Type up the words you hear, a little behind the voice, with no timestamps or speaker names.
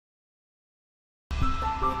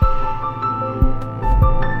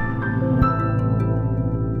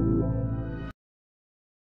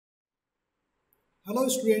Hello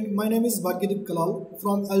student, my name is Kalal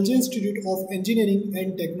from LJ Institute of Engineering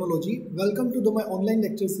and Technology. Welcome to my online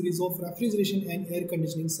lecture series of refrigeration and air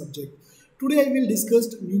conditioning subject. Today I will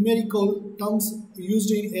discuss numerical terms used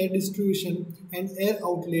in air distribution and air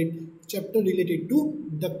outlet chapter related to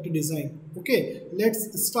duct design. Okay,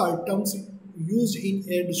 let's start terms used in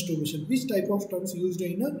air distribution. Which type of terms used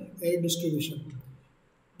in air distribution?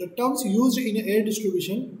 The terms used in air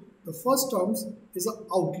distribution, the first terms is an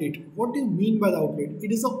outlet. What do you mean by the outlet?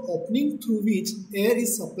 It is an opening through which air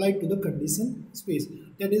is supplied to the conditioned space.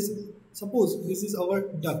 That is, suppose this is our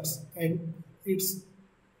ducts and it's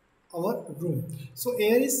our room. So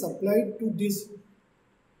air is supplied to this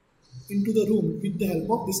into the room with the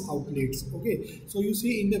help of these outlets. Okay, so you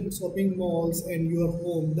see in the shopping malls and your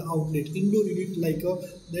home, the outlet, indoor unit like a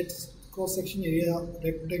that's cross section area,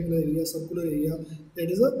 rectangular area, circular area,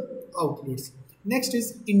 that is a outlets. Next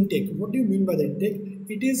is intake. What do you mean by the intake?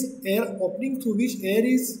 It is air opening through which air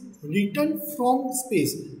is returned from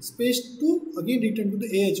space to again return to the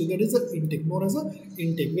air. So that is the intake, known as a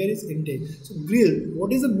intake. Where is intake? So grill.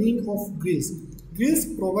 What is the meaning of grills? Grills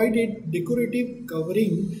provided decorative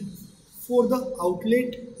covering for the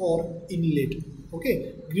outlet or inlet.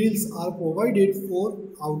 Okay, grills are provided for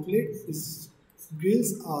outlet.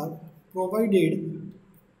 Grills are provided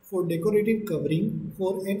for decorative covering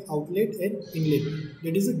for an outlet and inlet.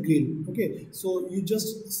 That is a grill. Okay, so you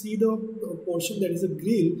just see the portion that is a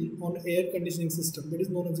grill on air conditioning system, that is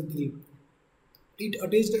known as a grill. It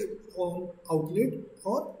attached on outlet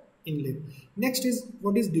or inlet. Next is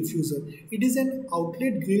what is diffuser. It is an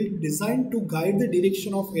outlet grill designed to guide the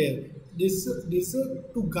direction of air. This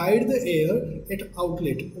to guide the air at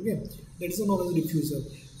outlet. Okay, that is known as a diffuser.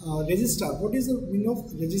 Resistor. What is the meaning of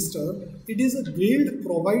resistor? It is a grill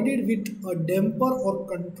provided with a damper or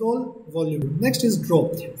control volume. Next is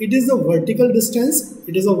drop. It is a vertical distance.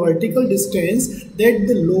 It is a vertical distance that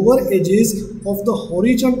the lower edges of the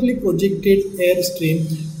horizontally projected air stream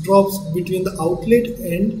drops between the outlet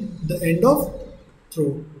and the end of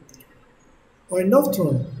throw.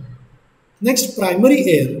 Next, primary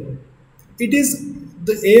air. It is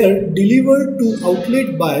the air delivered to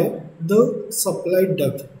outlet by the supply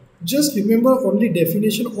duct. Just remember only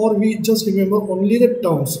definition, or we just remember only the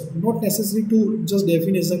terms, not necessary to just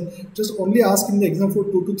definition. Just only ask in the exam for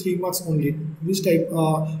 2 to 3 marks only. Which type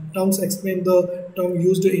terms explain the term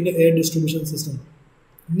used in the air distribution system.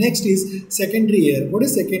 Next is secondary air. What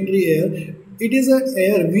is secondary air? It is an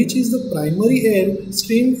air which is the primary air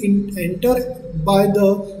stream enter by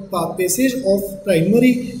the passage of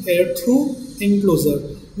primary air through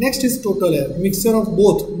enclosure. Next is total air, mixture of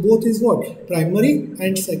both. Both is what? Primary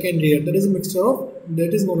and secondary air. That is a mixture of,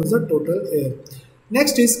 that is known as the total air.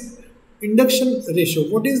 Next is induction ratio.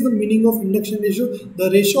 What is the meaning of induction ratio? The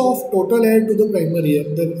ratio of total air to the primary air.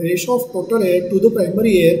 The ratio of total air to the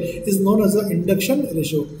primary air is known as the induction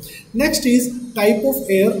ratio. Next is type of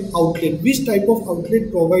air outlet. Which type of outlet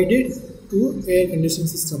provided to air conditioning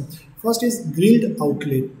system? First is grilled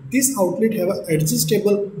outlet. This outlet have an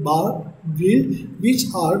adjustable bar grill, which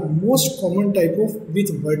are most common type of with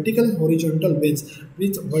vertical and horizontal vents.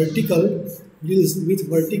 With vertical grills with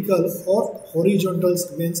vertical or horizontal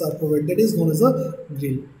vents are provided. That is known as a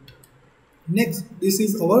grill. Next, this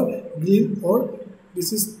is our grill, or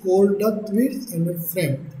this is core duct width and a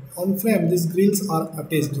frame. On frame, these grills are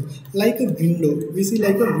attached like a window. We see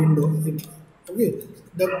like a window. Okay,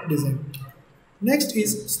 duct design. Next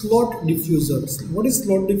is slot diffuser. What is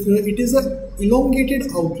slot diffuser? It is an elongated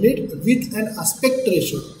outlet with an aspect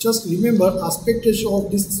ratio. Just remember, aspect ratio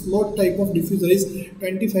of this slot type of diffuser is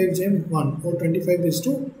 25:1 or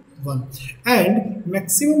 25:1, and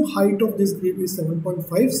maximum height of this grill is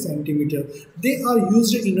 7.5 centimeter. They are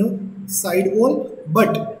used in a sidewall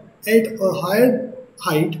but at a higher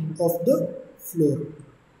height of the floor.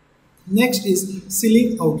 Next is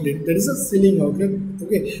ceiling outlet. That is a ceiling outlet.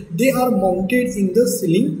 Okay, they are mounted in the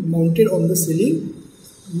ceiling, mounted on the ceiling.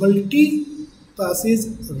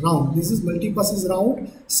 Multi-passes round. This is multi-passes round,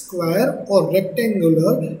 square or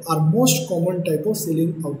rectangular are most common type of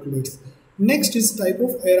ceiling outlets. Next is type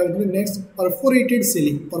of air outlet. Next, perforated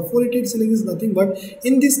ceiling. Perforated ceiling is nothing but,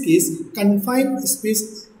 in this case, confined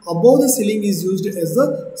space above the ceiling is used as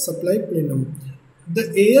the supply plenum. The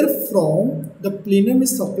air from the plenum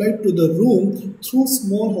is supplied to the room through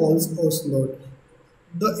small holes or slot.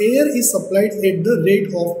 The air is supplied at the rate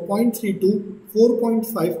of 0.3 to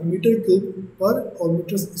 4.5 meter cube per or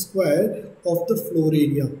meter square of the floor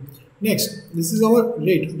area. Next, this is our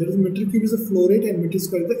rate. That is meter cube is the flow rate and meter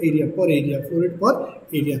square is the area per area. Flow rate per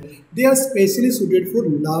area. They are specially suited for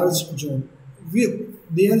large zone.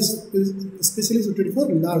 They are specially suited for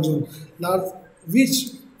large zone.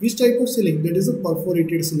 Which Which type of ceiling? That is a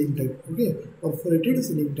perforated ceiling type. Okay, perforated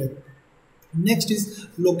ceiling type. Next is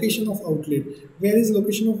location of outlet. Where is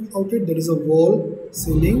location of outlet? That is a wall,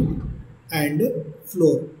 ceiling, and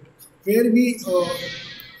floor. Where we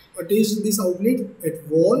attach this outlet at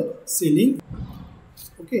wall, ceiling.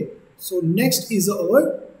 Okay. So next is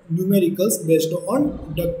our numericals based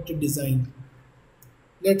on duct design.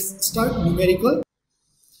 Let's start numerical.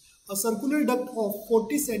 A circular duct of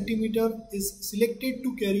 40 cm is selected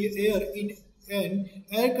to carry air in an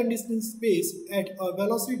air conditioning space at a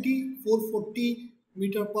velocity 440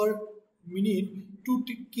 meter per minute to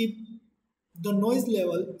keep the noise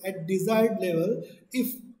level at desired level.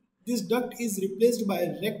 If this duct is replaced by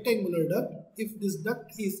a rectangular duct,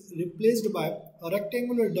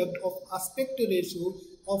 of aspect ratio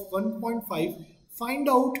of 1.5, find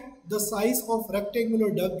out the size of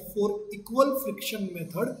rectangular duct for equal friction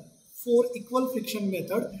method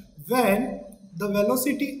when the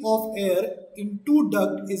velocity of air into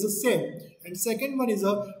duct is the same, and second one is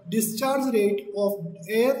a discharge rate of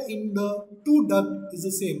air in the two duct is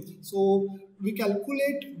the same. So we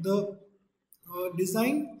calculate the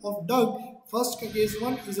design of duct. First case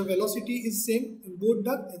one is a velocity is same in both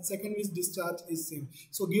duct, and second is discharge is same.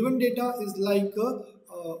 So given data is like a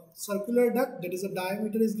circular duct, that is a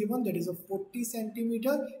diameter is given, that is a 40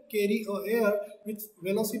 centimeter, carry air with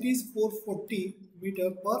velocity is 440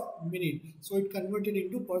 meter per minute. So it converted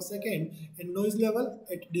into per second, and noise level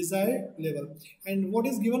at desired level. And what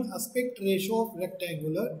is given? Aspect ratio of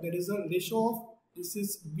rectangular, that is a ratio of, this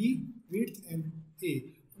is B width and A.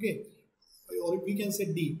 Okay, or we can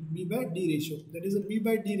say B by D ratio. That is a B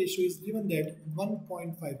by D ratio is given that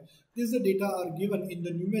 1.5. These the data are given in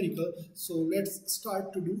the numerical. So let's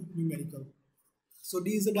start to do numerical. So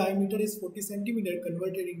D is the diameter is 40 centimeter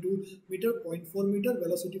converted into meter, 0.4 meter,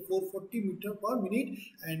 velocity 440 meter per minute,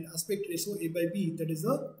 and aspect ratio A by B, that is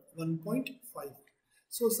a 1.5.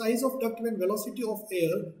 So size of duct when velocity of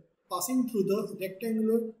air passing through the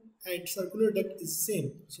rectangular and circular duct is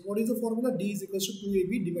same. So what is the formula? D is equals to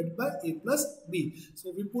 2AB divided by A plus B.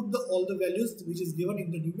 So we put all the values which is given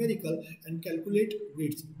in the numerical and calculate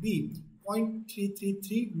width. B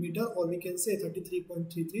 0.333 meter, or we can say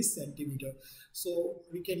 33.33 centimeter. So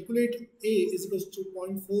we calculate A is equals to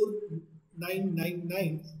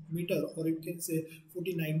 0.4999 meter, or you can say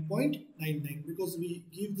 49.99, because we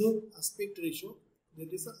give the aspect ratio,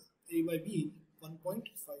 that is A by B 1.5.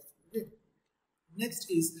 Okay.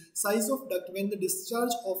 Next is size of duct when the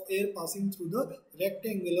discharge of air passing through the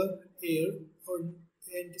rectangular air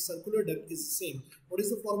and circular duct is same. What is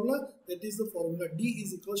the formula? That is the formula D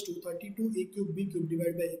is equals to 32A cube B cube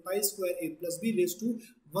divided by pi square A plus B raised to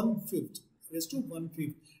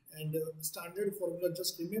 1/5. And standard formula,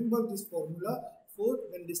 just remember this formula for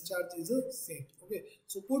when discharge is the same. Okay,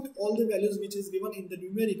 so put all the values which is given in the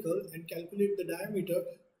numerical and calculate the diameter.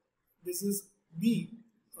 This is B.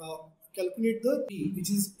 Calculate the B, which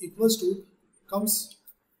is equals to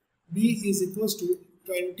B is equals to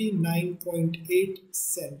 29.8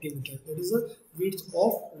 centimeter. That is the width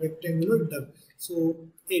of rectangular duct. So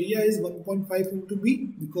area is 1.5 into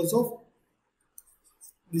B, because of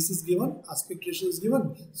this is given, aspect ratio is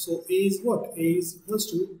given. So A is what? A is equals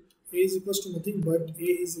to nothing but A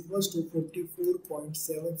is equals to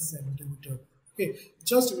 44.7 centimeter. Okay,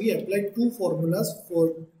 just we applied two formulas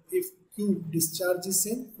for if Q discharge is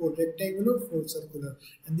same for rectangular, for circular,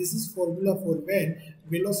 and this is formula for when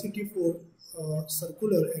velocity for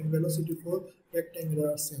circular and velocity for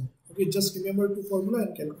rectangular are same. Okay, just remember two formula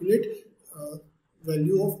and calculate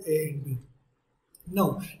value of A and B.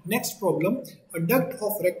 Now next problem, a duct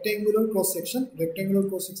of rectangular cross section. Rectangular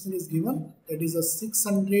cross section is given, that is a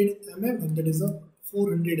 600 mm and that is a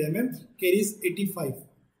 400 mm, carries 85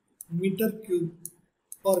 meter cube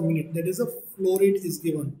per minute, that is a flow rate is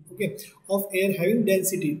given, okay, of air having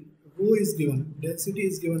density rho is given,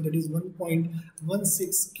 that is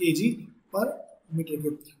 1.16 kg per meter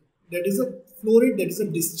cube. That is a flow rate, that is a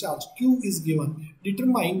discharge. Q is given.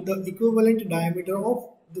 Determine the equivalent diameter of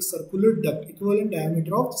the circular duct,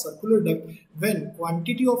 when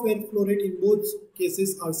quantity of air flow rate in both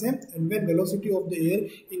cases are same and when velocity of the air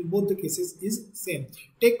in both the cases is same.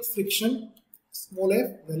 Take friction small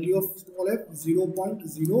f, value of small f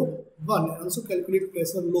 0.01, and also calculate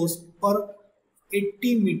pressure loss per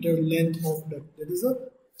 80 meter length of duct, that is a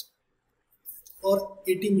or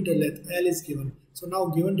 80 meter length, L is given. So now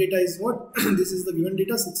given data is what? This is the given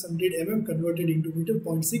data, 600 mm converted into meter,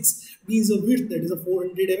 0.6. B is a width, that is a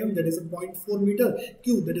 400 mm, that is a 0.4 meter.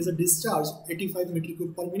 Q, that is a discharge, 85 meter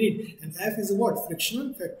cube per minute. And F is a what?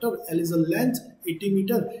 Frictional factor. L is a length, 80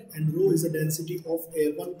 meter. And rho is a density of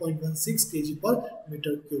air, 1.16 kg per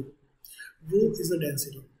meter cube. Rho is the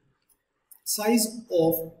density. Size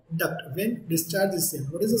of duct when discharge is same.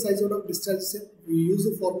 What is the size of duct discharge is same? We use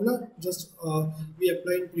the formula just we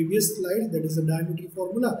apply in previous slide, that is the diameter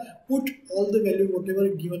formula. Put all the value whatever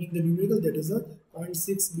given in the numerical, that is a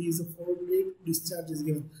 0.6 b is a flow rate, discharge is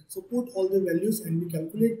given. So put all the values and we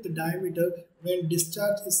calculate the diameter when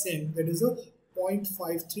discharge is same, that is a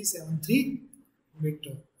 0.5373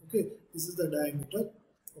 meter. Okay, this is the diameter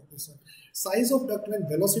of this one. Size of duct when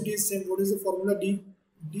velocity is same. What is the formula?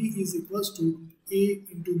 D is equals to A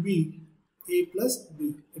into B, A plus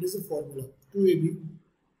B. It is a formula. 2AB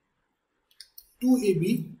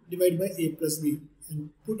divided by A plus B,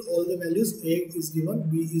 and put all the values. A is given,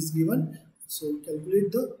 B is given. So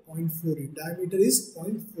calculate the 0.48. Diameter is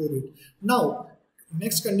 0.48. Now,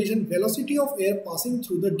 next condition, velocity of air passing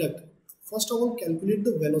through the duct. First of all, calculate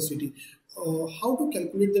the velocity. How to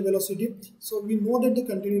calculate the velocity? So we know that the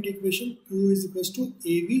continuity equation Q is equals to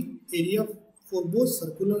AV, area for both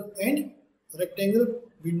circular and rectangular.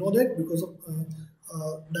 We know that because of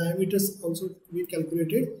diameters also we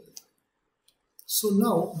calculated. So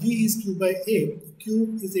now V is Q by A.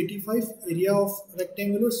 Q is 85, area of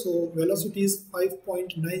rectangular, so velocity is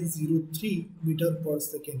 5.903 meter per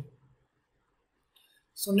second.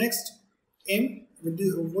 So next, M.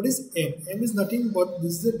 What is M? M is nothing but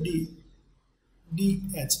this is a DH.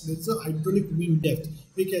 That's the hydraulic mean depth.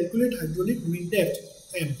 We calculate hydraulic mean depth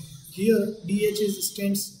M. Here DH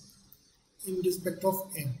stands in respect of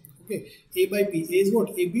M. Okay, A by B. A is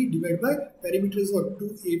what? AB divided by perimeter is what?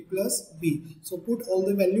 2A plus B. So put all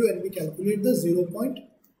the value and we calculate the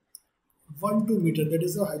 0.12 meter. That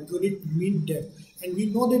is the hydraulic mean depth. And we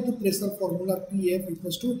know that the pressure formula PF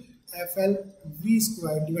equals to FLV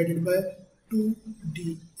square divided by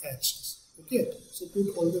 2DH. Okay, so put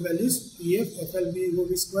all the values. PF,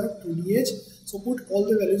 FLV square, 2DH. So put all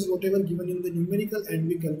the values whatever given in the numerical and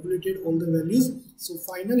we calculated all the values. So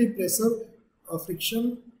finally pressure,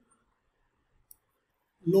 friction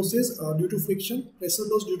losses due to friction, pressure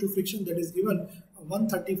loss due to friction, that is given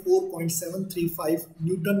 134.735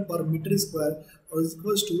 Newton per meter square, or is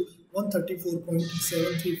equals to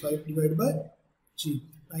 134.735 divided by G,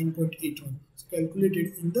 9.81. So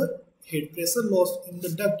calculated in the head. Pressure loss in the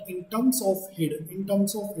duct in terms of head,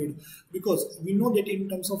 because we know that in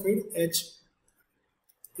terms of head H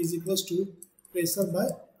is equals to pressure by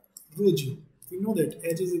rho G. We know that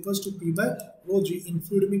H is equals to P by rho G in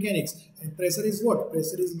fluid mechanics, and pressure is what?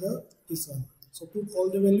 Pressure is this one. So put all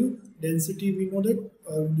the value. Density we know that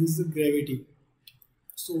this is the gravity.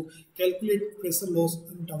 So calculate pressure loss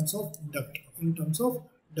in terms of duct.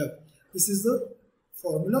 This is the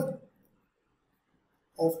formula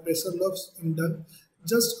of pressure loss in duct.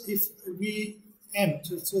 Just if we M,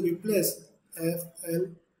 so replace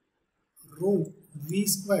FL rho V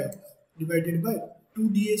square divided by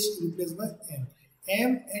 2DH replaced by M.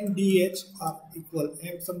 M and DH are equal.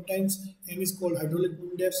 Sometimes M is called hydraulic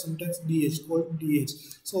mean depth, sometimes DH called DH.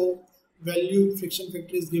 So value friction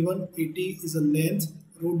factor is given. 80 is a length,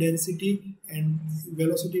 rho density, and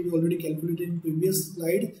velocity we already calculated in previous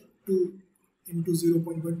slide. 2 into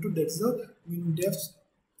 0.12, that's the mean depth,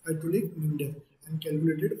 hydraulic mean depth, and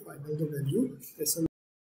calculated final the value.